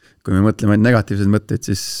kui me mõtleme ainult negatiivseid mõtteid,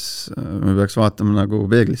 siis me peaks vaatama nagu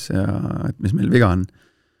peeglisse ja et mis meil viga on.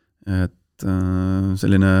 Et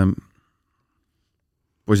selline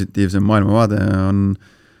positiivsem maailmavaade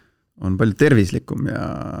on palju tervislikum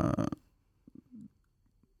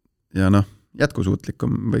ja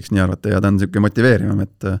jätkusuutlikum võiks nii arvata ja ta on selline motiveerivam,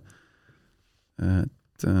 et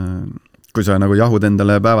kui sa nagu jahud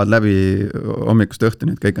endale päevad läbi hommikust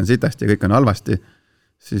õhtuni, et kõik on sitasti ja kõik on halvasti,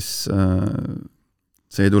 siis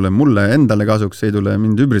see ei tule mulle endale kasuks, see ei tule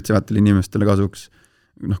mind ümbritsevatele inimestele kasuks,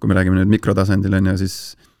 kui me räägime nüüd mikrotasandil on ja siis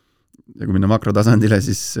ja kui minna makrotasandile,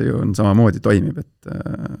 siis ju on samamoodi toimib, et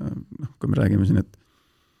kui me räägime siin, et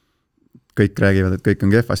kõik räägivad, et kõik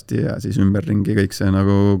on kehvasti ja siis ümberringi kõik see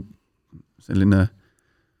nagu selline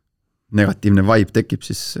negatiivne vibe tekib,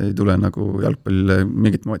 siis ei tule nagu jalgpallile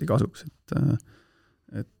mingit moodi kasuks,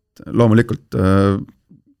 et loomulikult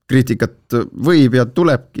kriitikat võib ja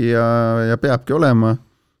tulebki ja peabki olema,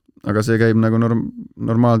 aga see käib nagu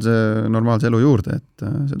normaalse elu juurde, et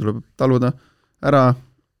see tuleb taluda ära,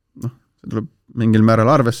 see tuleb mingil määral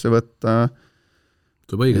arvesse võtta,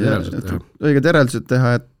 tuleb õiged järeldused teha,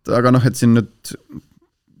 et aga et siin nüüd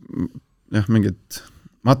mingid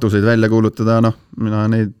matuseid välja kuulutada, mina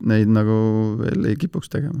neid nagu veel ei kipuks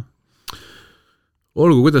tegema.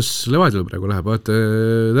 Olgu, kuidas Levadial praegu läheb, olete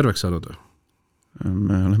terveks saanud?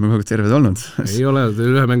 Me oleme kogu terved olnud. Ei ole, te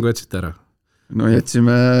ühe mängu jätsite ära? No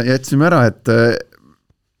jätsime ära, et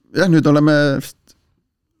jah, nüüd oleme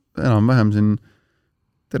enam-vähem siin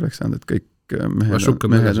terveks saanud, et kõik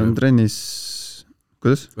mehed on trennis.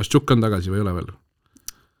 Kuidas? Vestšuk on tagasi või ei ole veel?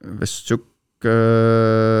 Vestšuk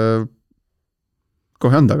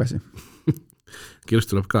kohe on tagasi. Kirst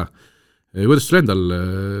tuleb ka. Kuidas sul endal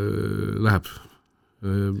läheb?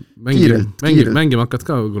 Mängima hakkad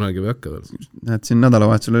ka kunagi või hakkad? Näed, siin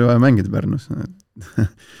nädalavahetusel oli vaja mängida Pärnus.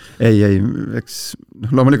 ei, eks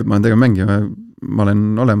loomulikult ma olen tegema mängima, ma olen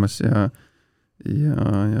olemas ja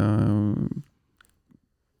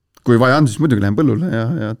kui vaja on, siis muidugi lähen põllule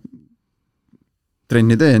ja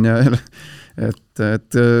trenni teen ja et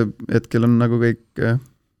hetkel on nagu kõik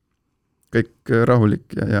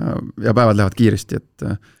rahulik ja päevad lähevad kiiresti,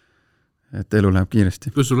 et elu läheb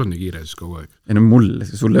kiiresti. Kus sul on nii kiire siis kogu aeg? Ei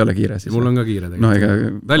sul ei ole kiire siis. Mul on ka kiire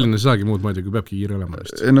tegelikult. Tallinnas ei saagi muud moodi, kui peabki kiire olema.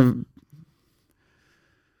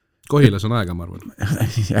 Kohilas on aega, ma arvan.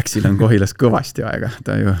 Jäksil on Kohilas kõvasti aega,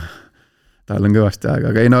 tal on kõvasti aega,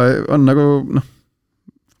 aga ei on nagu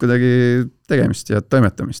kuidagi tegemist ja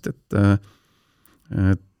toimetamist, et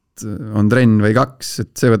on trenn või 2,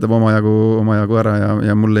 et see võtab omajagu ära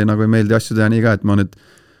ja mulle nagu ei meeldi asju teha nii ka, et ma nüüd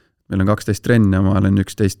meil on 12 trenni ja ma olen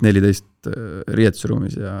 11-14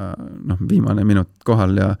 riietusruumis ja viimane minut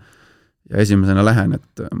kohal ja esimesena lähen,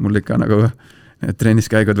 et mul ikka nagu need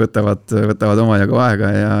trenniskäigud võtavad omajagu aega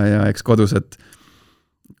ja eks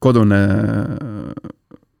kodune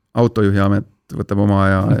autojuhiamet võtab oma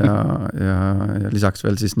ja lisaks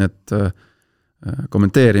veel siis need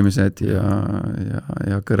kommenteerimised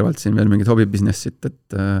ja kõrvalt siin veel mingid hobibusinessit, et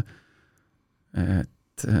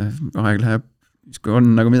aeg läheb, kui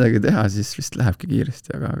on nagu midagi teha, siis vist lähebki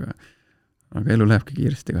kiiresti, aga elu lähebki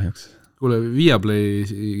kiiresti kahjuks. Kuule, Viaplay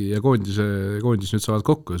ja koondis nüüd saavad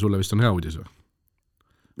kokku ja sulle vist on hea uudis või?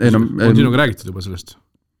 On sinuga räägitud juba sellest?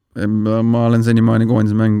 Ma olen senimaani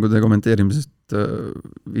koondismängude kommenteerimisest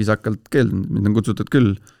viisakalt keeldunud, mind on kutsutud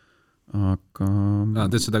küll, aga...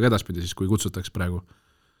 teed seda ka edaspidi siis, kui kutsutaks praegu?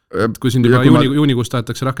 Kui sind juba juunikuus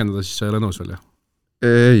tahetakse rakendada, siis sa ei ole nõus veel, jah?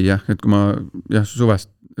 Ei, jah, et kui ma suvest,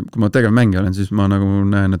 kui ma tegevmängija olen, siis ma nagu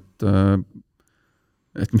näen,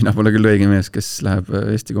 et mina pole küll õige mees, kes läheb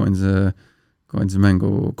Eesti koondise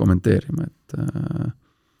mängu kommenteerima, et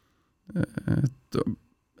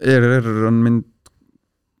ERR on mind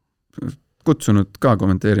kutsunud ka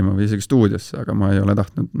kommenteerima või isegi stuudiosse, aga ma ei ole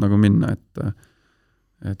tahtnud nagu minna,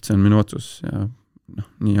 et see on minu otsus ja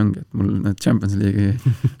nii ongi, et mul need Champions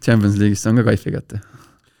League'ist on ka kaifi kätte.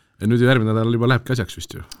 Ja nüüd järgmine nädal juba lähebki asjaks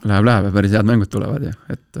vist ju? Läheb ja päris head mängud tulevad ja,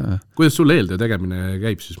 et... Kuidas sul eeltöö tegemine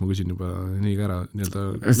käib, siis ma küsin juba nii ka ära,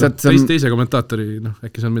 teise kommentaatori,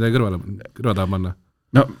 äkki see on midagi kõrva taha panna?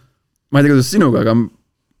 No, ma ei tea, kuidas sinuga, aga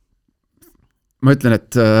ma ütlen,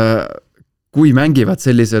 et kui mängivad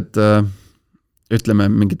sellised, ütleme,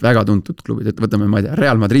 mingid väga tuntud klubid, et võtame, ma ei tea,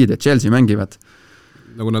 Real Madrid ja Chelsea mängivad.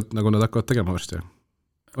 Nagu nad hakkavad tegema varsti,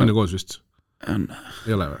 on ju koos vist?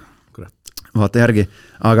 Ei ole või? Vaata järgi,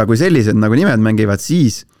 aga kui sellised nagu nimed mängivad,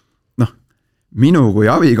 siis minu kui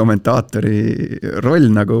abikommentaatori roll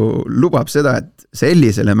nagu lubab seda, et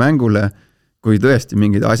sellisele mängule, kui tõesti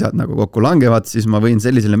mingid asjad nagu kokku langevad, siis ma võin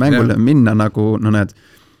sellisele mängule minna nagu,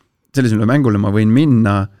 sellisele mängule ma võin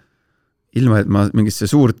minna ilma, et ma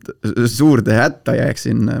mingisse suurde hätta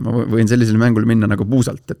jääksin, ma võin sellisele mängule minna nagu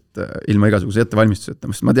puusalt, et ilma igasuguse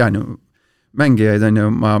ettevalmistuseta, sest ma tean ju, mängijaid on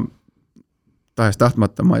ju, ma tahes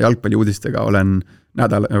tahtmata, ma jalgpalliuudistega olen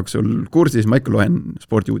nädala jooksul kursis, ma ikka loen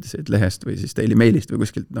spordiuudiseid lehest või siis Daily Mailist või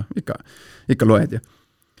kuskilt, ikka loed ja.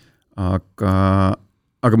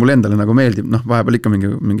 Aga mul endale nagu meeldib, vahepeal ikka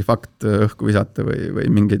mingi fakt õhku visata või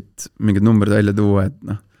mingid numbrid välja tuua,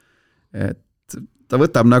 et ta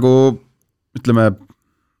võtab nagu, ütleme,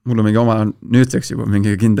 mul on mingi oma nüüdseks juba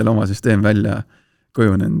mingi kindel oma süsteem välja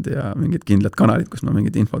kujunenud ja mingid kindlad kanalid, kus ma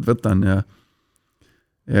mingid infod võtan ja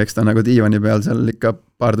eks ta nagu diivani peal seal ikka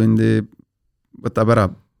paar tundi võtab ära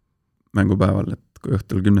mängupäeval, et kui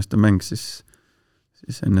õhtul 10 on mäng, siis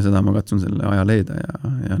enne seda ma katsun selle aja leida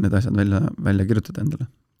ja need asjad välja kirjutada endale.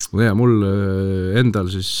 Ja mul endal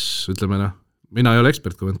siis, ütleme, mina ei ole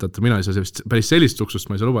ekspertkommentaator, mina ei saa päris sellist luksust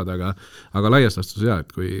ma ei saa lubada, aga laias lastus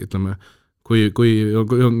et kui, ütleme, kui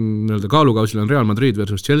on kaalukausil on Real Madrid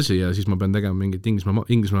versus Chelsea ja siis ma pean tegema mingit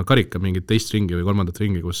Inglismaa karika, mingit teist ringi või kolmandat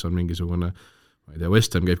ringi, kus on mingisugune ma ei tea,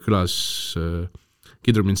 West Ham käib külas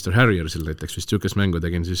Kidderminster Harriersil näiteks vist niisugust mängu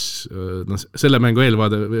tegin, siis selle mängu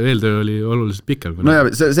eeltöö oli oluliselt pikem. No ja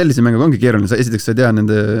sellise mänguga ongi keeruline, esiteks sa ei tea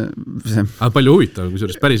nende... palju huvitav, kui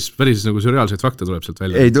päris nagu surreaalseid fakte tuleb sealt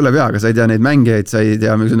välja. Ei tuleb aga sa ei tea neid mängijaid, sa ei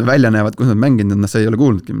tea, mis nad välja näevad, kus nad mänginud, sa ei ole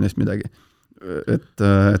kuulnudki neist midagi. Et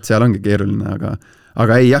seal ongi keeruline,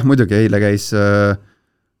 aga ei, jah, muidugi eile käis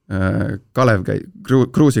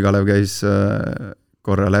Kruusi Kalev käis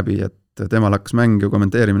korra läbi, et temal hakkas mängu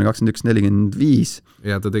kommenteerimine 21.45.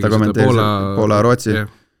 Ja ta tegi seda Poola-Rootsi.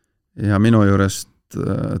 Ja minu juurest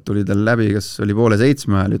tuli tal läbi, kes oli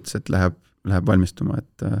 6:30 ajal, ütles, et läheb valmistuma,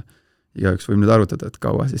 et igaüks võib nüüd arvutada, et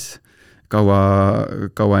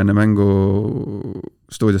kaua enne mängu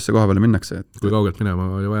stuudiosse koha peale minnakse. Kui kaugelt minema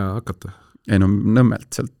oli vaja hakata? Ei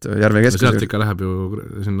Nõmmelt, sealt Järve keskus. Sealt ikka läheb ju,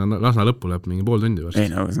 sinna Lasna lõppu läheb mingi pool tundi varsti.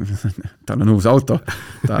 Ei tal on uus auto,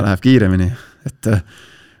 ta läheb kiiremini, et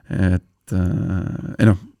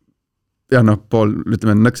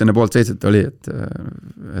ütleme, nõks enne 6:30 oli,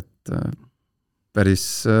 et päris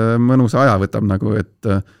mõnusa aja võtab nagu, et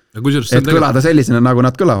kõlada sellisena, nagu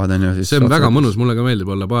nad kõlavad. See on väga mõnus, mulle ka meeldib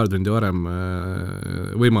olla paar tundi varem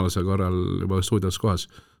võimaluse korral juba stuudios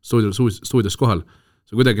kohal.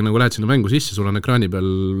 Sa kuidagi nagu lähed sinna mängu sisse, sul on ekraani peal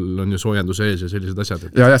on ju soojenduse ees ja sellised asjad.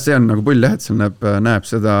 Ja see on nagu pull jah, et seal näeb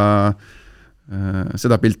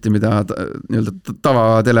seda pilti, mida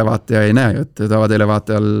tavatelevaataja ei näe, et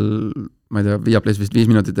tavatelevaataja ma ei tea, Viaplays vist 5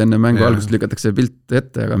 minutit enne mängu algust lükatakse pilt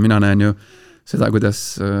ette, aga mina näen ju seda,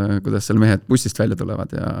 kuidas seal mehed bussist välja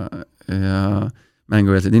tulevad ja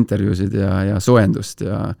mängueelseid intervjuusid ja soojendust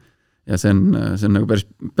ja see on nagu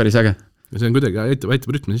päris äge. Ja see on kuidagi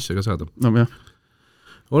aitab rütmi sisse ka saada. No jah.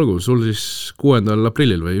 Olgu, sul siis 6.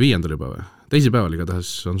 aprillil või 5. juba või? Teisipäeval igatahes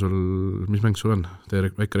on sul, mis mäng sul on? Tee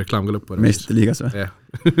väike reklaam ka lõppu. Meistri liigas või? Jah.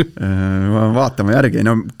 Vaatama järgi,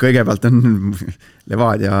 no kõigepealt on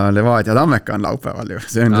Levadia Tammeka on laupäeval ju.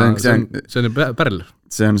 See on pärl.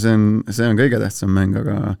 See on kõige tähtsam mäng,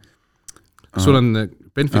 aga sul on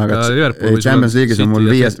Benfica Liverpool Champions League'is on mul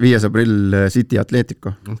 5. aprill City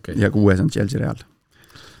Atletico ja 6. on Chelsea Real.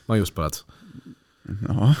 Ma just palad.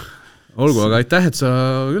 No. Olgu, aga aitäh, et sa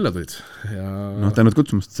külla tulid. Ja tänud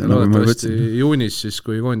kutsumust. Loodetavasti juunis, siis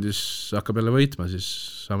kui koondis hakkab jälle võitma, siis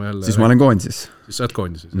saame jälle... Siis ma olen koondises. Siis saad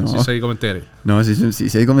koondises, siis sa ei kommenteeri. No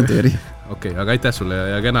siis ei kommenteeri. Okei, aga aitäh sulle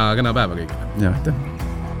ja kena päeva kõigile. Ja, aitäh.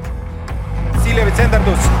 Siljevits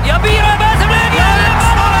endardus. Ja Piira pääseb löögi alla!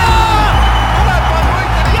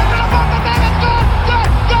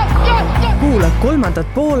 Kuula 3.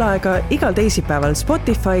 poolaega igal teisipäeval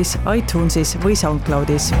Spotify's, iTunesis või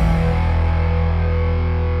SoundCloudis.